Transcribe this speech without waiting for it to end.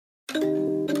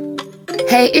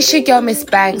Hey, it's your girl Miss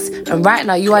Banks, and right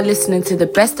now you are listening to the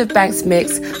Best of Banks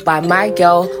mix by my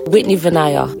girl Whitney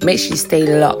VENIYA. Make sure you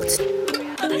stay locked.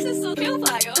 This is so cool,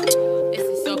 Fire. This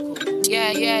is so cool.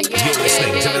 Yeah. You're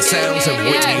listening to the sounds of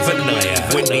Whitney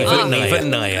VENIYA. Whitney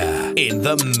VENIYA in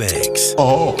the mix.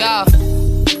 Oh. Yo,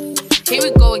 here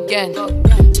we go again.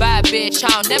 Bad bitch,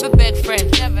 I'll never beg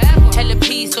friend. Hella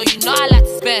peace, so you know I like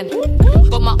to spend.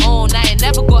 Got my own, I ain't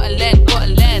never got a lend.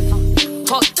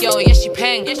 Hot girl, yeah she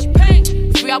peng.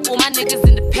 Free up all my niggas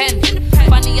in the pen.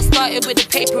 Funny, I started with the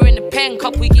paper and the pen.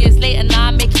 Couple years later, now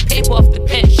I'm making paper off the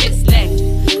pen. Shit slang,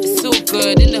 it's so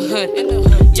good in the hood.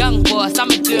 Young boss,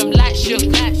 I'ma do him like shook.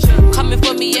 Coming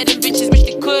for me, yeah, them bitches wish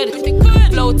they could.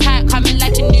 Flow tight, coming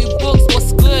like a new books.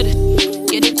 What's good?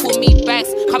 Yeah, they call me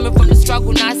Banks. Coming from the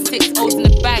struggle, now 6 O's in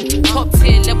the bank. Top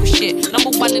tier level shit,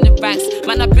 number 1 in the ranks.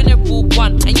 Man, I've been a rule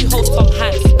 1, and you host Tom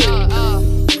Hanks.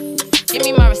 Give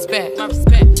me my respect.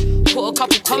 Put a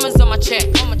couple commas on my check.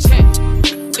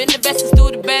 Been the best and still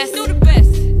the best.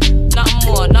 Nothing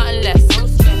more, nothing less.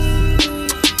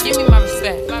 Give me my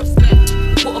respect.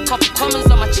 Put a couple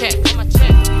commas on my check.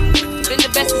 Been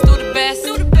the best and still the best.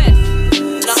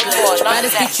 Nothing more, nothing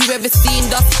less. Baddest bitch you ever seen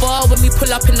thus far when we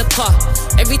pull up in the car.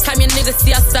 Every time your niggas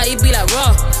see us start, he be like,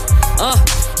 raw.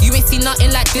 You ain't seen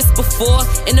nothing like this before.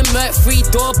 In the Merc-free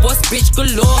door, boss bitch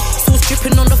galore. Sauce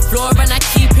dripping on the floor and I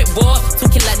keep it raw.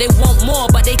 Talking like they want more,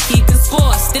 but they keepin'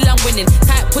 score. Still I'm winning,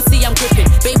 tight pussy I'm gripping.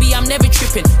 Baby I'm never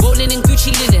tripping, rolling in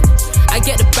Gucci linen. I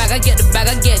get the bag, I get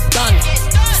done.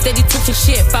 Steady talking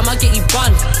shit, fam, I get you bun.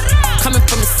 Coming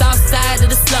from the south side of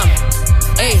the slum.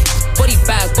 Ayy, body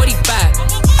bag.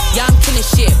 Yeah, I'm killing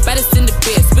shit, baddest in the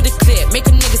biz. With a clip, make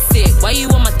a nigga sick. Why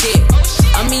you on my dick?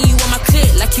 I mean you on my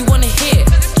clip, like you wanna hit.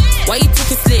 Why you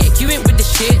talking slick? You ain't with the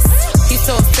shits. He's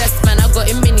so obsessed, man, I got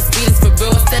him in his feelings for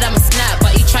real. Said I'm a snap,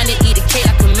 but he tryna eat a cake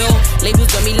like a meal. Labels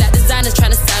on me like designers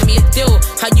tryna sign me a deal.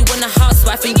 How you want a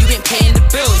housewife and you ain't paying the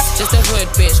bills? Just a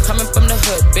hood bitch, coming from the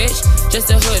hood, bitch.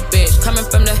 Just a hood bitch, coming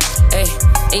from the, ayy.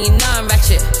 And you know I'm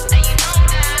ratchet.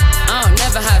 I don't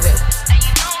never have it.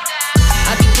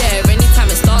 I be there anytime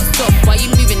it starts off. Why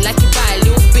you moving like you buy a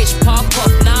little bitch, park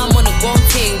off. Now I'm on a grown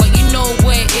thing, but you know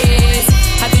where it is.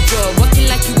 Have you draw,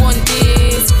 walking like you want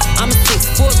this. I'm a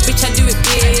 6'4", bitch, I do it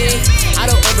big.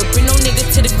 I don't ever bring no nigga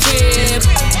to the crib.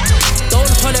 Don't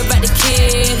holler at the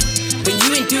kid when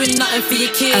you ain't doing nothing for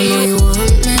your kid. I know you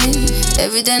want me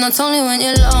every day, not only when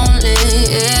you're lonely.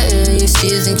 Yeah, you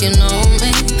see, you think you know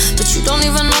me, but you don't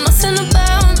even know nothing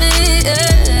about me.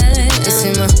 Yeah, you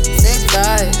see my thick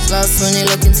eyes, lost when you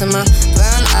look into my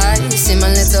brown eyes. You see my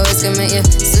lips always can make you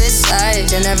switch sides.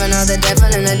 You never know the devil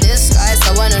in a disguise,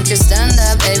 so why don't you stand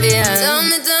up, baby? And tell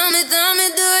me,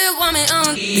 do you want me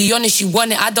on? Be honest, you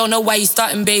want it, I don't know why you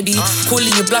starting, baby.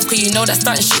 Calling your bluff, cause you know that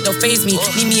starting shit don't faze me.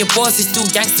 Need me a boss, it's still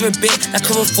gangster a bit. Like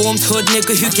a reformed hood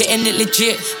nigga who getting it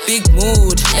legit. Big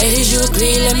mood. Ladies, you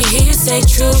agree, let me hear you say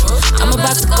true. I'm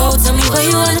about to go, tell me what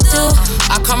you wanna do.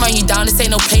 I can't run you down, this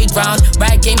ain't no playground.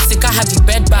 Ride game sick, I have you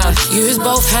bedbound. Use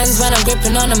both hands when I'm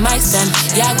gripping on the mic stand.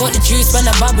 Yeah, I got the juice when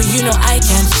I bubble, you know I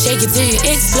can. Shake it till you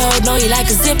explode, know you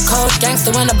like a zip code.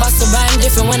 Gangster when I bust a rhyme,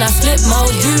 different when I flip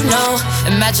mode, you know.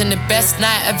 Imagine the best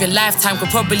night of your lifetime could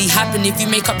probably happen if you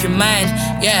make up your mind.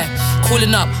 Yeah,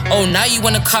 calling up, oh now you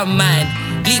wanna come mine.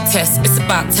 Bleep test, it's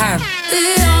about time.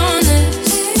 Be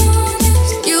honest,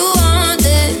 you want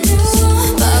this,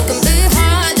 but I can be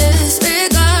heartless,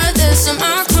 regardless of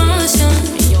my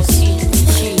conscience. Be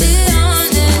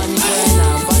honest,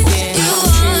 you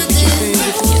want this,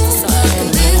 but I can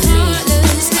be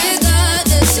heartless,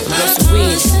 regardless of my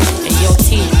conscience. And your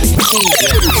teeth,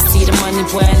 see the money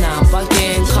boy now,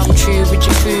 bugging, come true with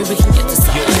your crew, we can get to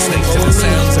something. You're listening to the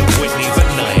sounds of Whitney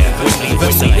VENIYA.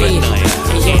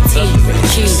 And your teeth with the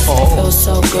keys. Feels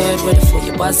so good, ready for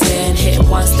your buzzing. Hit it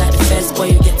once like the feds, boy,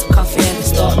 you get to cuffing.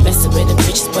 Start messing with the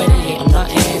bitches, boy, they hate, I'm not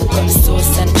in. Got the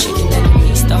sauce and the chicken and the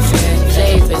meat stuffing.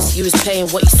 Flavors, you was playing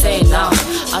what you saying now.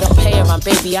 I don't play around,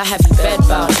 baby, I have you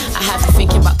bedbound. I have you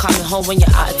thinking about coming home when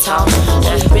you're out of town.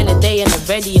 Only been a day and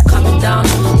already you're coming down.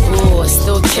 Ooh, it's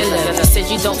still killing. You said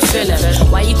you don't feel it.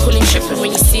 Why you calling tripping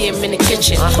when you see him in the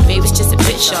kitchen? Maybe it's just a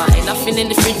picture. Ain't nothing in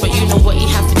the fridge, but you know what he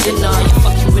had for dinner. You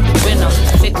fucking with the winner,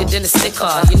 thicker than a sticker.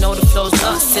 You know the flow's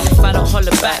us, and if I don't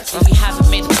holler back, then we haven't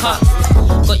made a cut.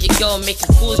 Got your girl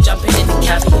making calls, jumping in the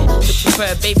cabin. Looking for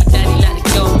a baby daddy like the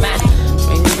girl man.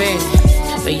 Ring ring,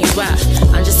 where you at?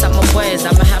 I'm just at my boys,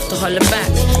 I'ma have to holler back.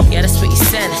 Yeah, that's what you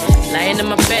said, lying in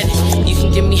my bed. You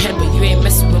can give me head, but you ain't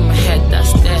messing with my head,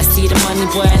 that's there. See the money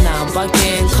boy now,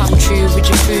 bugging, come true with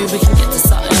your crew. We can get to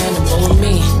something and roll with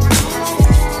me.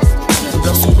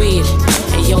 Blow some weed,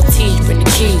 and your teeth, bring the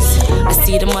keys. I see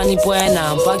be the money boy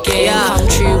now. Bugging, come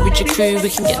true with your crew, we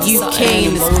can get UK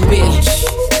in this bitch.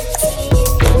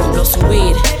 Blow some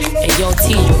weed, and your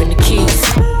T, you're in the keys.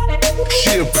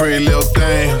 She a pretty little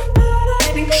thing.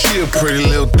 She a pretty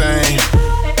little thing.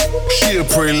 She a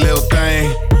pretty little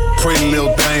thing. Pretty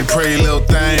little thing, pretty little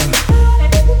thing.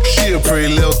 She a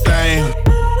pretty little thing.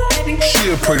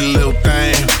 She a pretty little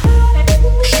thing.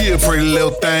 She a pretty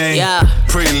little thing. Yeah.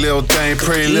 Pretty little thing,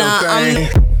 pretty little thing.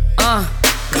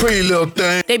 Pretty little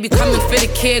thing. They be coming for the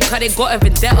kid, cause they got a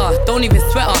vendetta. Don't even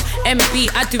sweat her.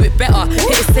 MB, I do it better.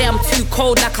 Hitters say I'm too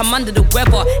cold, like I'm under the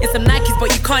weather. It's some Nikes,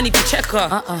 but you can't even check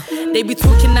her. They be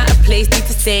talking out of place, need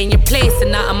to stay in your place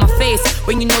and out of my face.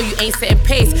 When you know you ain't setting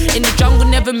pace. In the jungle,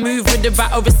 never move with a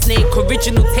rat or a snake.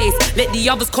 Original taste, let the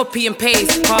others copy and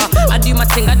paste. I do my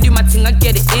thing, I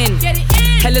get it in.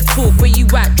 Hella talk, where you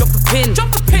at, drop a pin.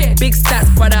 Big stats,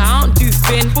 brother, I don't do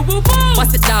fin.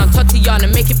 Bust it down, Tatiana,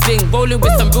 make it bling. Rolling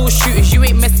with some real shooters, you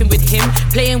ain't messing with him.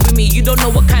 Playing with me, you don't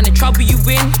know what kind of trouble you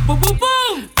in.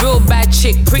 Real bad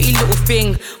chick, pretty little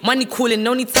thing. Money calling,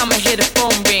 only time I hear the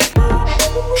phone ring.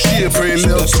 She a pretty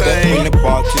little thing.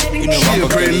 She a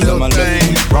pretty little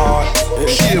thing.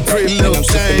 She a pretty little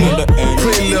thing.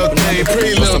 Pretty little thing,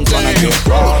 pretty little thing.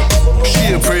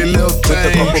 She a pretty little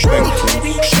thing.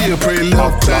 She a pretty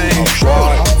little thing.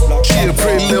 She a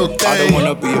pretty little thing. I don't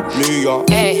wanna be a blue yard.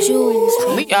 Hey,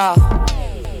 y'all.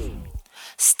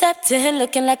 Stepped in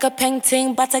looking like a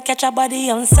painting, but I catch a body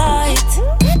on sight.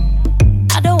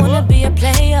 I don't wanna be a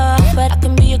player, but I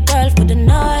can be a girl for the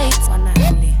night.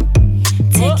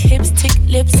 Tick hips, tick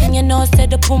lips, and your nose said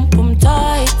the pum pum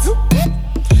tight.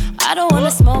 I don't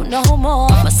wanna smoke no more,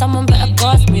 but someone better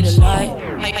pass me the light.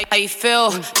 How you feel?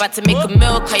 About to make a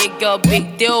meal, call your girl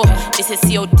big deal. This is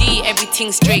COD,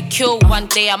 everything straight kill. One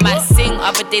day I might sing,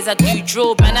 other days I do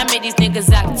drill. Man, I made these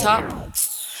niggas act up.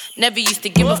 Never used to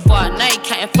give a fuck, now you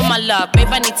counting for my love. Babe,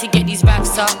 I need to get these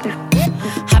racks up.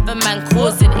 Have a man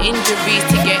causing injuries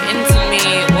to get into me.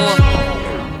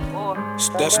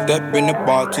 Step in the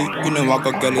party, you know I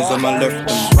got girls on my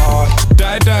left and right.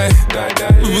 Die.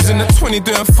 We was in the 20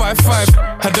 doing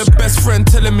 5-5. Had the best friend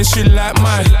telling me she like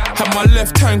mine. Had my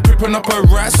left hand gripping up her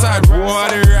right side. What,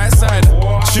 the right side?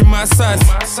 She my size.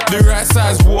 The right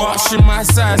size, what? She my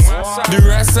size. The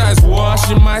right size, what?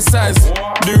 She my size.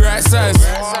 The right size,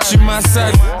 she my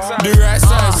size. The right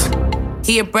size.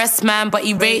 He a breast man, but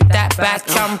he rate that back.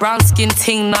 I'm brown skin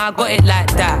ting, nah, I got it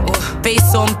like that.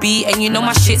 Face on beat, and you know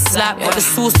my shit slap. Got the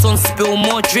sauce on spill,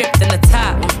 more drip than a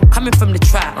tap. Coming from the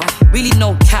trap, really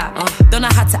no cap. Don't know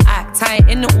how to act, I ain't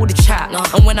into all the chat.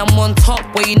 And when I'm on top,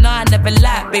 well you know I never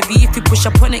lack. Baby, if you push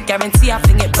up on it, guarantee I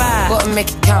fling it back. Gotta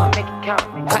make it count.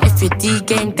 Cut if your D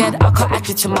game dead, I'll cut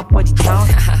accurate to my body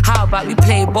count. How about we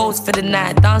play bowls for the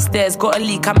night? Downstairs, got a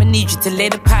leak, I'ma need you to lay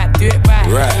the pipe, do it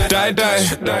right.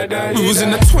 Die. We was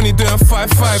in the 20 doing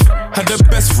 5-5. Had the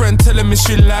best friend telling me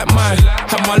she like mine.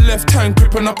 Had my left hand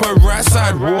gripping up her right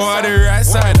side. What, the right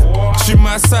side? She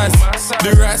my size.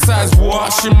 The right size,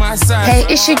 what? She my size. Hey,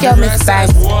 it's your girl Miss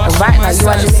Banks, and right now you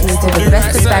are listening to the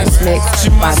Bestofbanks mix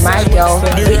by my girl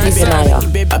Whitney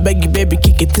VENIYA. I beg you, baby,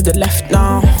 kick it to the left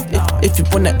now. If you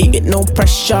wanna eat it, no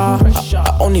pressure.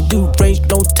 I only do range,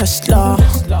 no Tesla.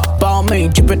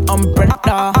 Balmain, drippin'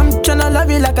 umbrella. I'm tryna love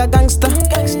you like a gangster.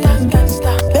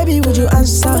 Baby, would you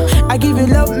answer? I give you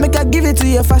love, make I give it to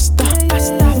you faster.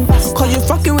 Cause you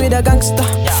fucking with a gangster.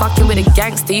 Fucking with a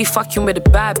gangster, you fucking with a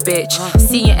bad bitch.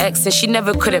 Seen your ex and she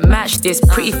never couldn't match this.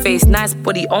 Pretty face, nice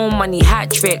body, own money,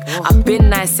 hat trick. I've been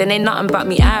nice and ain't nothing but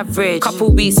me average. Couple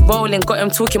weeks rolling, got him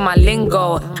talking my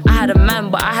lingo. I had a man,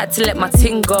 but I had to let my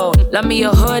ting go. Love me a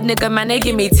hood nigga, man, they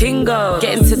give me tingo.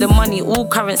 Getting to the money, all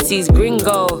currencies,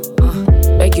 gringo.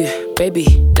 Beg you, baby,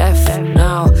 left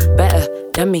now. Better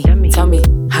than me, tell me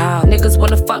how. Niggas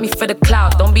wanna fuck me for the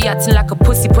clout. Don't be acting like a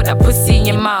pussy, put that pussy in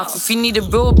your mouth. If you need a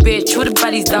real bitch, all the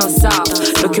baddies down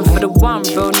south. Looking for the one,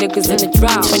 real niggas in the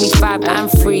drought. 25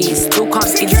 and free, still can't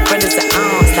see these brothers an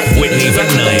ounce. Like Whitney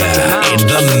VENIYA in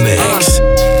the mix.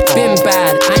 Been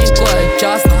bad, I ain't gotta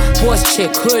adjust. Boss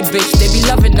chick, hood bitch, they be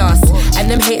loving us. And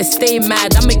them haters stay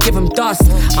mad, I'ma give them dust.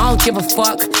 I don't give a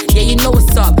fuck, yeah you know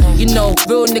what's up. You know,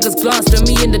 real niggas glance for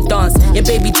me in the dance. Your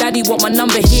baby daddy want my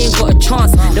number, he ain't got a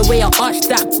chance. The way I arched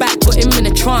that back, got him in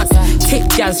a trance. Tick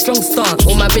down, strong stance.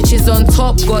 All my bitches on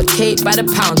top, got cake by the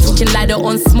pound. Talking like they're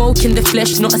on smoke in the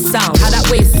flesh, not a sound. How that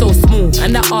waist so smooth,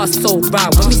 and that ass so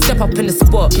round. When we step up in the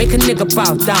spot, make a nigga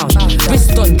bow down.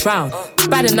 Wrist on drown,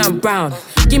 bad and I'm brown.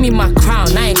 Give me my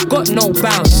crown, I ain't got no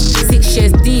bounce. 6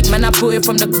 years deep, man, I put it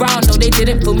from the ground. No, they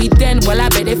didn't for me then, well, I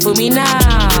bet they for me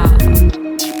now.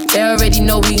 They already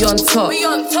know we on top.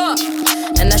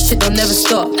 And that shit don't never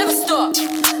stop.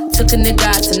 Took a nigga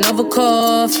out to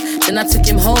Novikov, then I took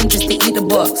him home just to eat the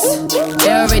box.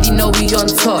 They already know we on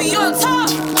top,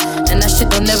 and that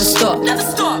shit don't never stop.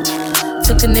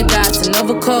 Took a nigga out to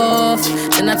Novikov,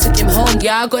 then I took him home.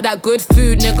 Yeah, I got that good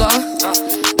food, nigga.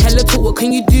 Hella talk, what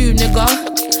can you do, nigga?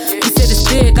 You said it's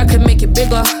big, I can make it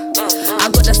bigger. I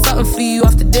got that something for you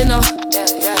after dinner.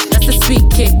 That's a sweet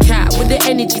Kit Kat with the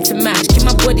energy to match. Keep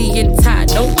my body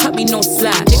intact, don't cut me no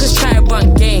slack. Niggas try to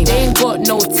run game, they ain't got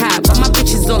no tap. But my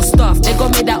bitches on stuff, they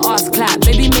gon' make that ass clap.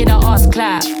 Baby made that ass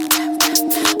clap.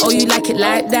 Oh, you like it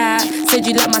like that? Said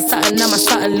you like my satin, now my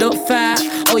satin look fat.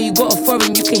 Oh, you got a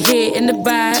foreign, you can hear it in the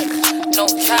back. No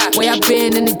cap. Way I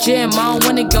been in the gym, I don't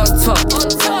wanna go on top.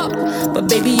 But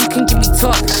baby, you can give me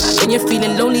top. When you're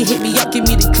feeling lonely, hit me up, give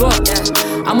me the drop.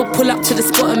 I'ma pull up to the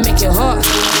spot and make it hot.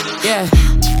 Yeah.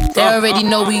 They already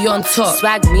know we on top.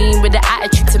 Swag mean with the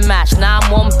attitude to match. Now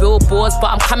I'm on billboards, but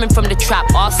I'm coming from the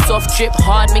trap. Ass soft, drip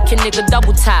hard, make a nigga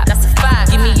double tap. That's a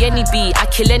fact. Give me any beat, I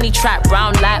kill any trap.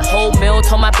 Round like whole meal.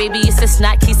 Told my baby it's a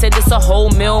snack, he said it's a whole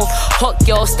meal. Hot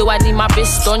girl, still I need my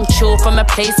wrist on chill. From a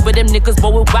place where them niggas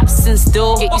roll with raps and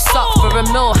still get you sucked for a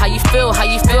meal. How you feel, how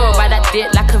you feel? Ride that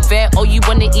dick like a vet. Oh, you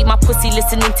wanna eat my pussy,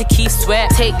 listening to Keith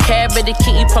Sweat. Take care of the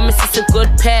kitty, promise it's a good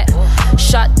pet.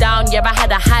 Shut down, yeah, I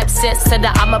had a hype set. Said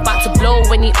that I'm about to blow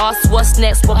when he asked what's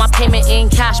next. Want my payment in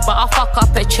cash, but I'll fuck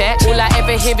up a check. All I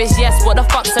ever hear is yes, what the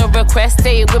fuck's a request?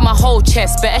 Say it with my whole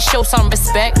chest, better show some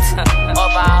respect. Fuck him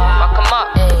up, fuck him up,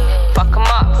 fuck him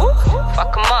up,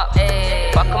 fuck him up,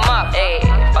 fuck him up,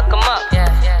 fuck him up,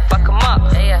 fuck him up,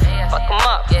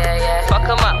 fuck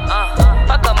him up,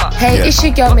 fuck him up. Hey, it's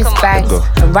your girl Miss Banks,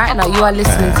 and right now you are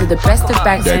listening to the Best of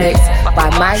Banks mix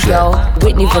by my girl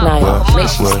Whitney VENIYA. Make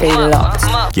sure you stay locked.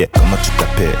 Yeah, comment tu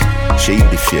t'appelles? J'ai eu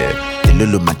des fiers, des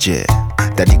lolo majeur.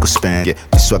 Daddy go spend, yeah,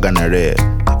 the swag on a red.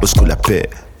 Au school la paix,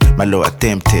 my low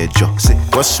attempted, yo. Say,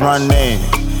 what's my name?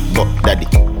 But daddy,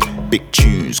 big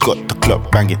tunes, got the club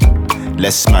banging.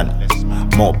 Less man,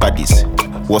 more baddies.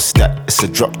 What's that? It's a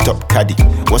drop top caddy.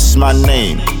 What's my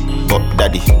name? But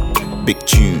daddy, big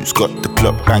tunes, got the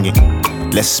club banging.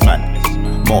 Less man,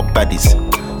 more baddies.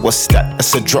 What's that?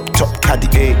 It's a drop top caddy.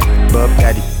 Hey, bub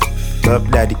daddy, bub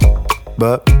daddy,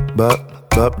 bub daddy,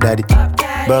 bub daddy,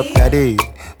 bub daddy,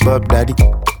 bub daddy,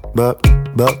 bub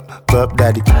daddy, bub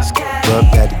daddy,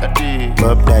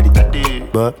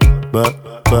 bub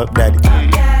daddy,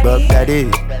 bub daddy,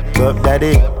 bub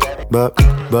daddy,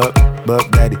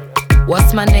 bub daddy.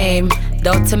 What's my name?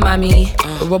 Delta Mommy,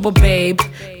 Rubber Babe,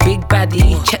 Big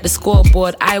Baddie. Check the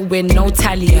scoreboard, I win, no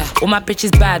tally. All my bitches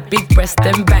bad, big breast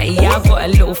and batty. Yeah, I got a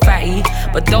little fatty,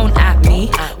 but don't at me.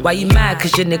 Why you mad?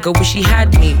 Cause your nigga wish he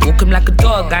had me. Walk him like a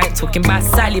dog, I ain't talking about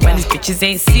Sally. Man, these bitches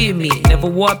ain't seeing me, never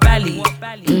wore a belly.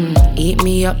 Eat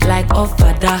me up like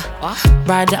Ofada,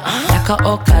 ride it like a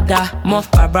Okada. More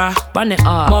Farah, run it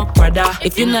up, more brother.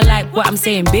 If you not like what I'm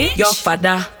saying, bitch, your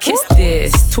father. Kiss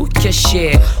this, talk your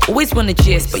shit. Always wanna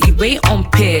gist, but you ain't on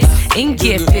piss. In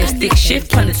gear fifth, stick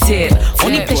shift on the tip.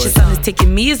 Only pleasure son is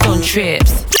taking me is on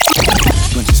trips.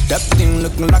 When you stepped in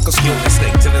looking like a You're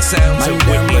listening to the sounds of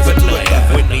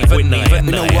Whitney VENIYA.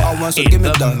 You know what I want, so give me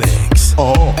the mix.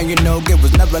 And you know it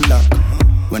was never luck.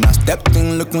 When I stepped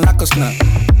in looking like a snack.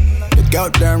 The girl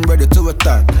damn ready to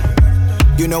attack.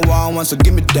 You know what I want, so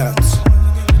give me that.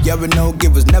 Yeah, we know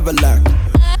it was never luck.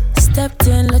 Stepped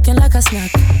in looking like a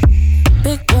snack.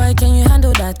 Big boy, can you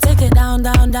handle that? Take it down,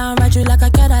 down, down, ride you like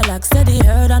a Cadillac. Steady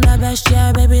heard I'm the best,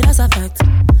 yeah, baby, that's a fact.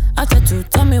 After two,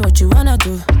 tell me what you wanna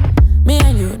do. Me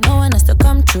and you, no one has to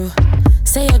come true.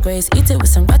 Say your grace, eat it with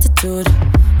some gratitude.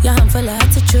 Yeah, I'm full of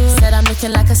attitude. Said I'm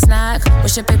looking like a snack.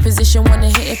 What's your pay position, wanna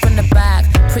hit it from the back.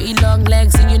 Pretty long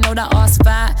legs and you know that ass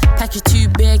fat. Pack you too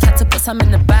big, had to put some in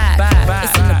the back.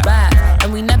 It's in the back,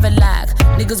 and we never lack.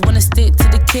 Niggas wanna stick to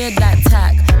the kid like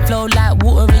tack. Flow like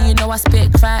water and you know I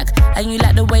spit crack. And you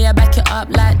like the way I back it up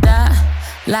like that.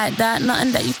 Like that,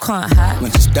 nothing that you can't hack.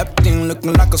 When she stepped in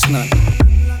looking like a snack.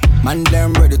 Man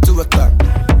damn ready to attack.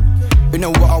 You know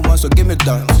what I want, so give me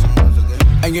that.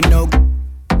 And you know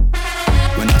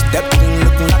when I stepped in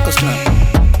looking like a snack.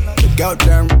 The girl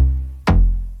damn.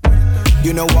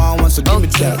 You know what I want, so give me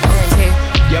that. Okay.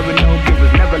 Yeah, we know it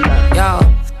was never like. Yo,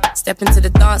 step into the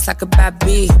dance like a bad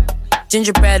bee.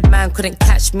 Gingerbread man couldn't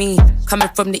catch me. Coming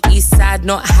from the east side,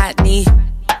 not Hackney.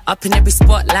 Up in every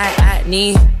spot like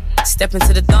Acne. Step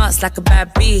into the dance like a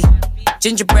bad bee.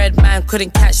 Gingerbread man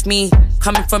couldn't catch me.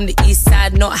 Coming from the east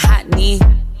side, not Hackney.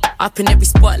 Up in every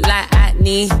spot like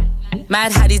Acne.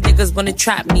 Mad how these niggas wanna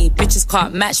trap me. Bitches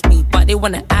can't match me, but they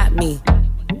wanna at me.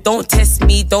 Don't test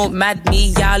me, don't mad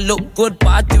me. Yeah, I look good, but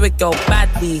I do it girl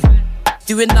badly.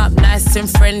 Doing up nice and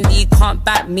friendly, can't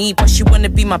back me, but she wanna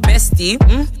be my bestie.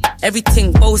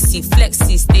 Everything bossy,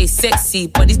 flexy, stay sexy,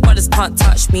 but these brothers can't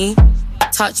touch me.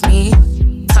 Touch me,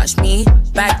 touch me.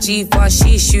 Back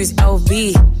Givenchy, shoes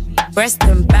LV. Breast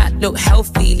and back look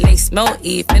healthy, lace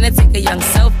melty. Finna take a young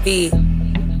selfie.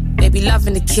 They be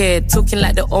loving the kid, talking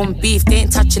like their own beef. They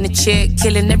ain't touching the chick,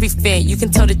 killing everything. You can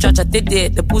tell the judge I did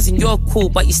it. The booze in your cool,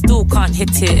 but you still can't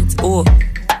hit it. Oh,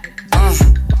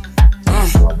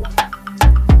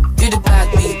 do the bad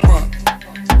beat, what?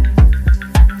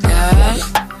 Yeah.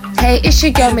 Hey, it's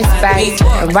your girl Miss Banks,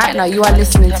 and right now you are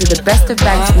listening to the Best of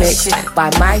Banks mix by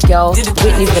my girl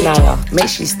Whitney VENIYA. Make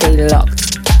sure you stay locked.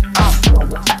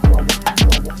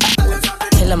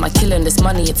 Am I killing this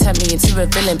money? You turn me into a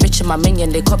villain. Bitch, my minion.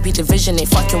 They copy the vision. They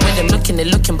fucking with them. Looking, they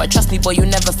looking. But trust me, boy, you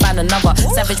never find another.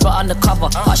 Savage, but undercover.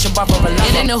 Harsh your brother, a lover.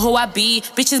 They don't know who I be.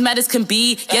 Bitches mad as can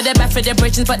be. Yeah, they're bad for their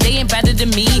bridges, but they ain't better than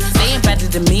me. They ain't better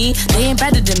than me. They ain't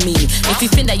better than me. If you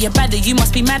think that you're better, you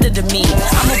must be madder than me.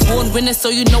 I'm a born winner, so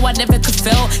you know I never could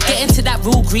fail. Get into that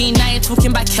real green. I ain't talking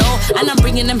about hell. And I'm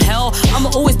bringing them hell.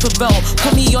 I'ma always prevail.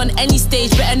 Put me on any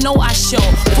stage, better know I shall.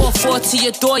 4-4 to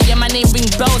your door. Yeah, my name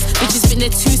ring bells. Bitches think they're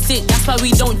too sick. That's why we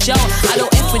don't gel. I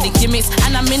don't F with the gimmicks,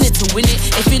 and I'm in it to win it.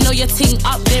 If you know your ting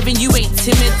up there and you ain't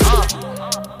timid,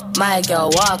 my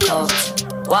girl, walk out,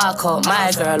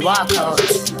 my girl, walk out.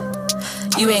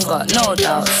 You ain't got no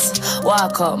doubts.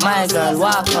 Walk out, my girl,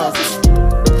 walk out.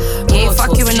 You ain't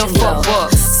fuck you with no fuck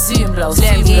box. Soon blow,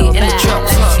 let me in the drop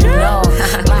top. No,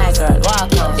 my girl,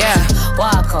 walk out. Yeah,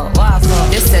 walk out, walk out.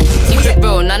 Listen, keep it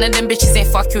real. None of them bitches ain't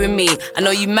fucking with me. I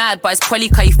know you mad, but it's probably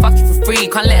cause you fucking for free.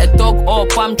 Can't let a dog or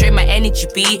a bum drain my energy,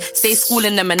 B. Stay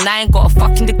schooling them and I ain't got a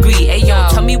fucking degree. Hey yo,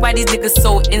 tell me why these niggas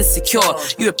so insecure.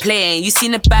 You a player, you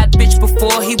seen a bad bitch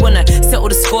before. He wanna settle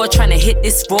the score, tryna hit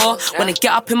this raw. Wanna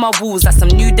get up in my walls like some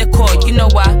new decor. You know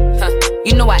why?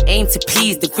 You know I aim to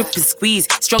please. The grip and squeeze,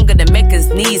 stronger than Mega's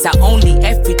knees. I only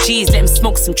F with G's, let him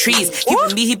smoke some trees.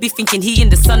 Giving me, he be thinking he in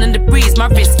the sun and the breeze. My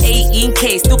wrist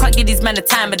 18K, still can't give these men the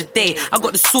time of the day. I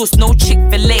got the sauce, no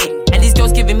Chick-fil-A. And these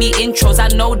girls giving me intros, I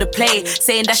know the play.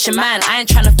 Saying that's your man, I ain't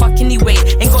tryna fuck anyway.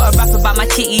 Ain't got a rap about my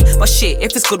kitty, but shit,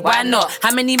 if it's good, why not?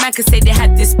 How many man can say they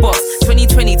had this box?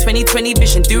 2020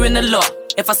 vision, doing a lot.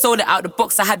 If I sold it out the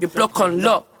box, I have your block on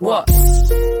lock. What?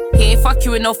 He ain't fuck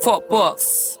you with no fuck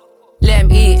box. Let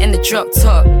him eat in the drop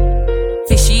top.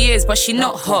 Think she is, but she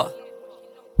not hot.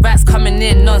 Rats coming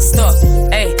in non-stop.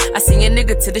 Ayy, I seen your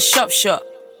nigga to the shop.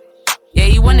 Yeah,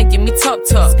 you wanna give me top.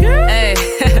 Ayy,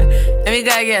 let me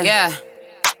go again. Yeah.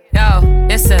 Yo,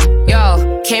 listen,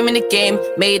 yo, came in the game,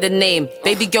 made a name.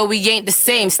 Baby girl, we ain't the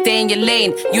same, stay in your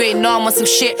lane. You ain't know I'm on some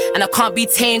shit, and I can't be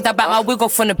tamed. I back my wig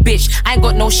off on a bitch. I ain't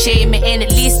got no shame, it ain't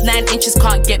at least 9 inches,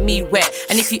 can't get me wet.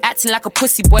 And if you acting like a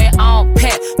pussy boy, I don't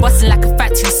pet. Bustin' like a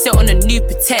factory, sit on a new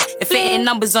protect. If it ain't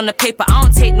numbers on the paper, I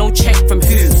don't take no check from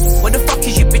who. What the fuck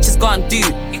is you bitches gonna do?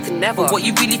 You can never. What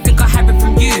you really think I have it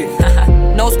from you?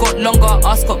 Nose got longer,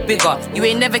 ass got bigger. You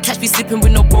ain't never catch me slipping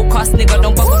with no broke ass nigga.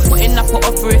 Don't bother putting up an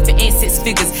offer if it ain't 6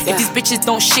 figures. If these bitches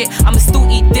don't shit, I'ma still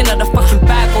eat dinner. The fucking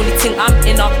bag, only thing I'm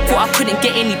in her. Thought I couldn't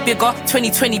get any bigger.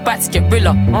 2020 back to get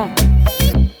realer.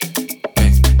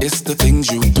 It's the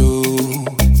things you do,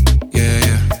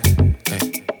 yeah.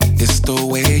 Hey, it's the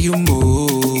way you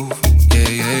move,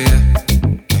 yeah.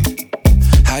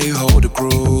 How you hold the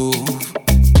groove,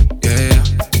 yeah.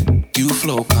 You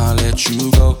flow, can't let you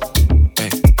go.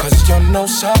 Cause you're no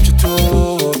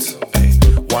substitute.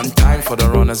 One time for the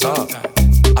runners up.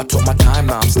 I took my time,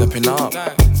 now I'm stepping up.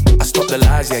 I stopped the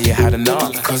lies, yeah, you had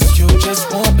enough. Cause you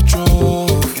just want the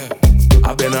truth.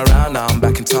 I've been around, now I'm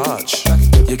back in touch.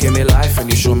 You give me life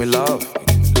and you show me love.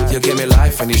 You give me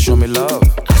life and you show me love.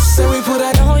 I said we put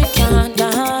I know you can't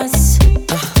dance.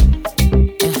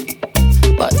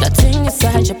 But that thing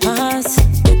inside your pants,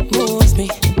 it moves me.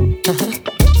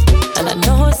 And I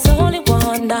know it's only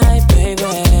one night, baby.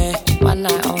 One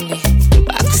night only.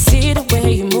 But I can see the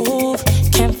way you move,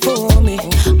 can't fool me.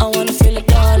 I wanna feel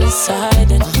it all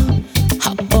inside and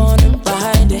hop on and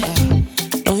ride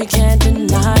it. No, you can't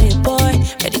deny it, boy.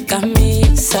 But it got me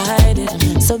excited.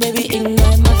 So baby,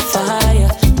 ignite my fire,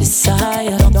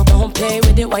 desire. Don't play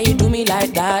with it, why you do me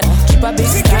like that? Keep a big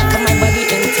stack on my body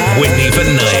intact. Whitney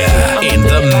VENIYA in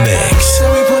the mix. So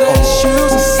we put our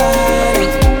shoes aside.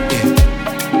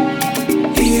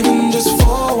 Even just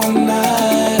for one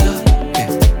night.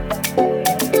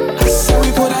 I said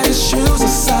we put our shoes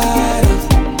aside.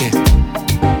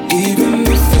 Even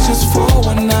if it's just for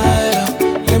one night.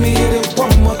 Let me hit it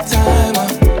one more time.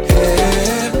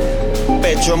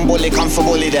 Bedroom bully, come for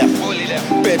bully them.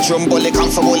 Bedroom bully, come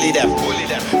for bully them.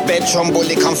 Bedroom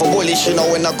bully, come for bully. She know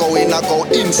when I go in, I go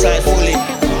inside fully.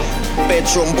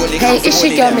 Bedroom bully. Hey, it's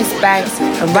your girl Miss Banks,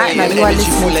 and right now you are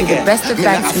listening to the Best of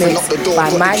Banks mix by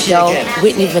my girl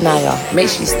Whitney VENIYA. Make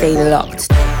sure you stay locked.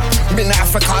 Been to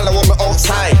Africa, I want me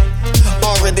outside.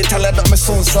 Already tell her that me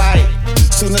soon slide.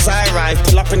 Soon as I arrive,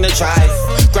 pull up in the drive.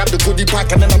 Grab the goodie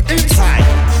bag and then I'm inside.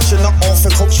 She not off for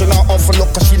cook, she not off for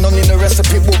look, cause she don't need a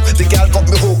recipe book. The girl got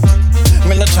me hooked.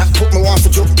 Me in the trap, put me on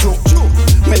for juke.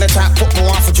 Me in the trap, put me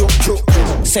on for juke.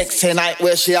 Sexy night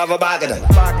where she have a bag of them.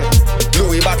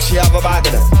 Louis back, she have a bag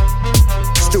of them.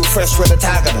 Still fresh with a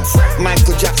tag of them.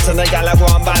 Michael Jackson, the gal I go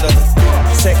on bad of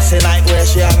them. Sexy night where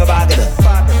she have a bag of them.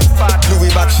 Louis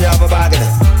back, she have a bag of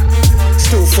them.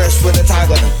 Still fresh with a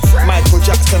tag on them. Michael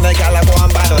Jackson, the gal I go on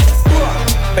bad on them.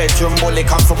 Bedroom bully,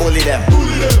 come for bully them.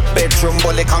 Bedroom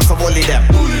bully, come for bully them.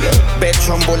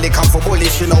 Bedroom bully, come for bully.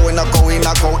 She know when I go in,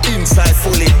 I go inside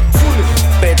fully.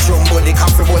 Bedroom bully,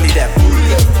 come for bully them.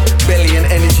 Belly and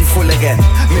energy full again.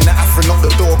 Me not after knock the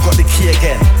door, got the key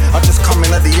again. I just come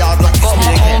in at the yard like got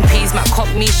my again. own peas, my cop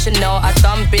me Chanel. I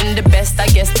done been the best, I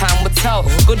guess time will tell.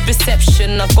 Good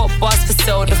reception, I got bars for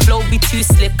sale. The flow be too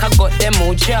slick, I got them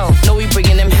all gel. Know we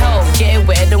bringing them hell, get it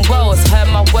wetter than wells. Heard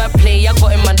my wordplay, I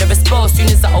got him under a spell. Soon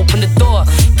as I open the door,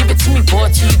 give it to me, boy,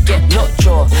 till you get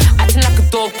lockjaw. Acting like a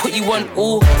dog, put you on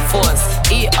all fours.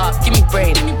 Eat it up, give me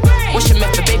brain. What's your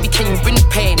method, baby, can you bring the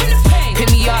pain? Pick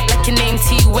me up like your name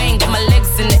T-Wayne. Got my legs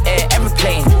in the air,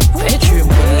 aeroplane. Bedroom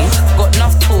bully, got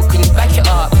enough talk, can you back it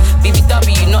up?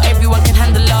 BBW, not everyone can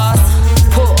handle us.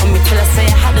 Put on me till I say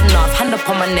I had enough. Hand up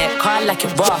on my neck, car I like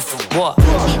it rough. What?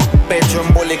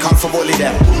 Bedroom bully, come for bully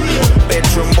them.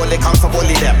 Bedroom bully, come for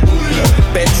bully them.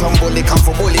 Bedroom bully, come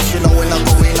for bully. She know when I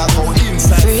go in, I go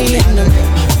inside fully.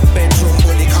 Bedroom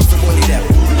bully, come for bully them.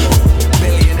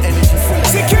 Belly and energy full.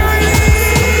 Security!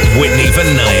 Whitney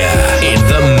VENIYA in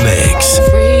the mix. 3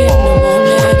 in the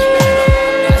morning,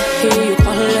 I hear you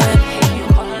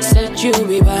calling. Said you'll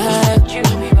be back.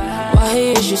 Why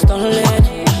is you stalling?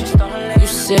 You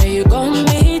say you gon'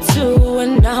 me too,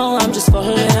 and now I'm just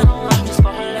falling.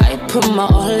 I put my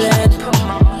all in.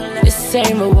 This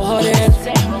ain't rewarded.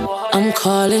 I'm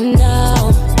calling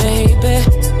now, baby.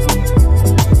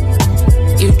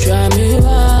 You drive me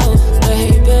wild,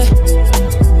 baby.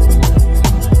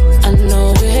 I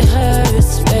know it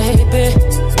hurts, baby.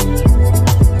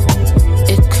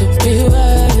 It could be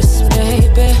worse,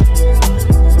 baby.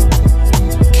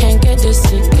 Can't get this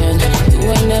again. You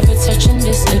ain't never touching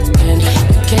this again.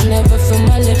 You can never feel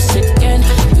my lips again.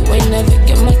 You ain't never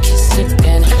get my kiss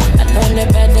again. I know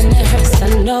it better than it hurts, I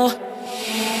know.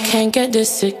 Can't get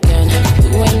this again.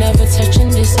 You ain't never touching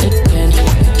this again.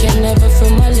 You can never feel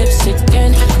my lips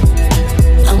again.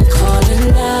 I'm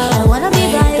calling now. I wanna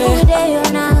be by you every day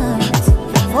or night.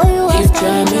 For you, you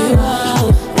drive me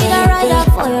wild. Be a rider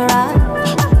for your ride.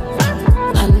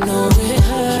 I know it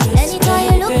hurts. Anytime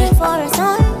you're looking for a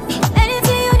sign,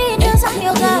 anything you need, just I'm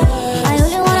your guy. I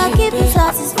only wanna keep you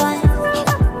satisfied.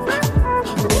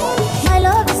 My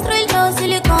love is real, no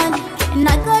silicone, and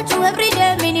I got you every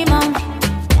day minimum.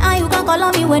 And you can call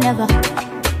on me whenever.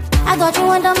 I got you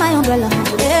under my umbrella.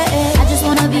 I just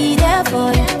wanna be there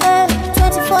for you.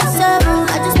 24/7.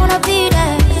 I just wanna be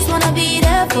there. Just wanna be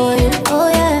there for you. Oh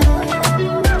yeah.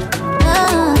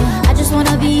 I just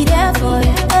wanna be there for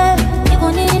you.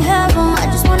 Even in heaven, I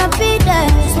just wanna be there.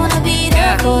 Just wanna be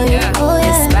there for you. Oh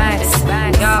yeah. It's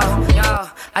fine, yo.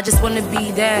 I just wanna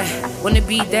be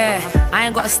there, I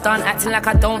ain't got to stunt, acting like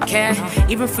I don't care.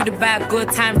 Even through the bad,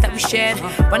 good times that we shared.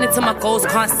 Running to my goals,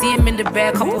 can't see him in the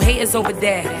bed. Couple haters over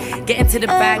there. Getting to the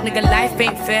bag, nigga, life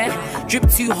ain't fair. Drip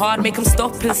too hard, make them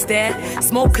stop and stare.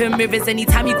 Smoking mirrors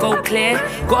anytime you go clear.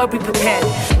 Gotta be prepared.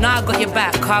 Now I got your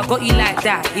back, car, I got you like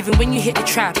that. Even when you hit the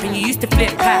trap and you used to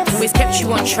flip packs. Always kept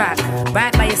you on track,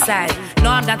 right by your side.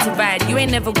 Now I'm down to ride, you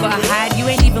ain't never gotta hide. You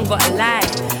ain't even gotta lie.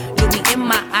 Look me in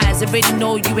my eyes, already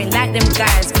know you ain't like them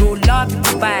guys. Real love you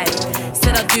provide.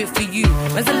 Said I'll do it for you.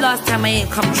 When's the last time I ain't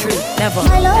come true? Never.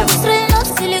 My love is real, no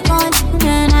silicone,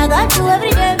 and I got you every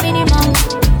day minimum.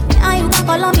 And you can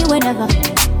call on me whenever.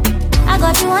 I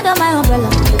got you under my umbrella.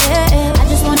 I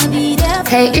just wanna be there.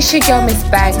 Hey, it's your girl Miss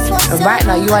Banks, and right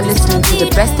now you are listening to the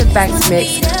Best of Banks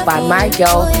mix by my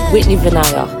girl Whitney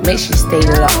VENIYA. Make sure you stay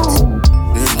locked.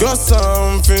 You got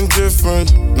something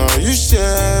different, now you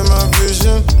share my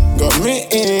vision. Got me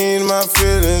in my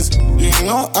feelings, you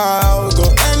know I'll go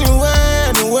anywhere,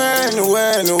 anywhere,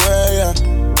 anywhere, anywhere, yeah.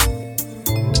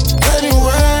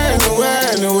 Anywhere, anywhere,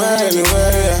 anywhere,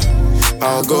 anywhere, yeah.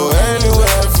 I'll go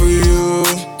anywhere for you.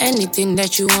 Anything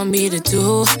that you want me to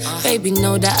do, baby,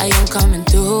 know that I am coming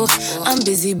through. I'm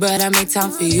busy, but I make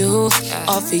time for you.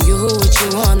 All for you, what you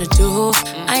wanna do.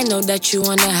 I know that you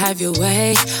wanna have your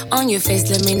way. On your face,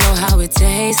 let me know how it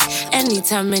tastes.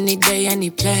 Anytime, any day, any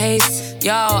place.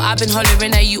 Yo, I've been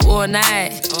hollering at you all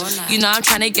night. You know I'm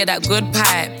tryna get that good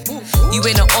pipe. You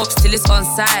ain't no ops till it's on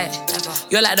site.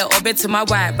 You're like the orbit to my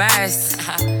white rice.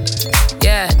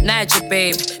 Yeah, Niger,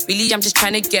 babe. Really, I'm just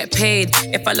tryna get paid.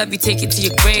 If I love you, take it to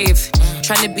your grave.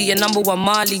 Tryna be a #1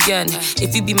 Malian.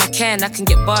 If you be my can, I can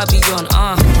get Barbie on.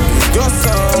 You're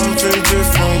something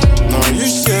different. Now you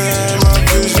share my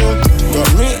vision. Got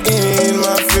me in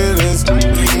my feelings.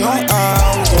 You know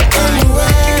I'll go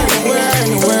anywhere, anywhere,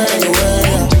 anywhere,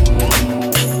 anywhere.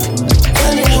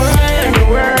 Anywhere,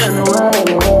 anywhere, anywhere,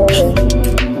 anywhere.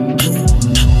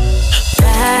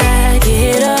 Back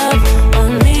it up on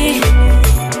me.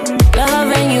 Love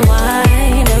when you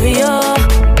whine every your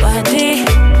body.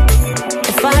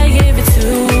 If I give it to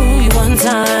you one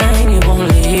time, you won't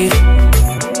leave.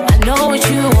 I know what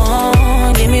you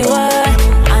want, give me what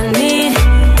I need.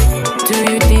 Do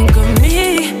you think of me?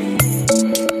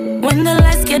 When the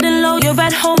lights getting low, you're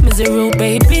at home, is it real,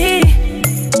 baby?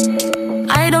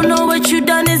 I don't know what you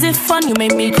done, is it fun? You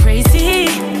made me crazy.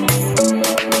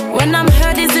 When I'm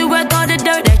hurt, is it worth all the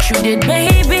dirt that you did,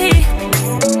 baby?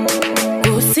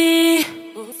 We'll see.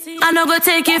 I know go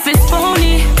take if it's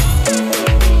phony.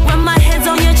 When my head's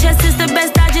on your chest, it's the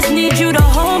best. I just need you to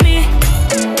hold me.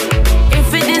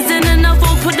 If it isn't enough,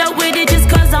 won't put up with it just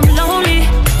cause I'm lonely.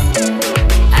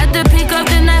 At the peak of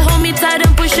the night, hold me tight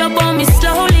and push up on me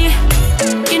slowly.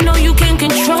 You know you can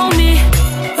control me.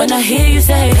 When I hear you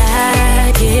say,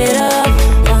 back it up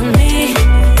on me.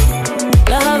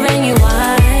 Love when you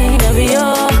whine every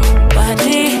your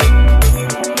body.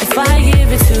 If I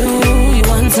give it to you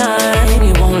one time,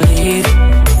 you won't leave.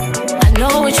 I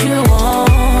know what you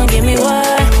want, give me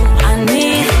what I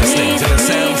need. Listening to the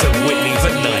sounds of Whitney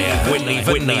VENIYA.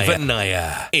 Whitney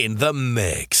VENIYA in the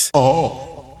mix.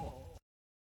 Oh.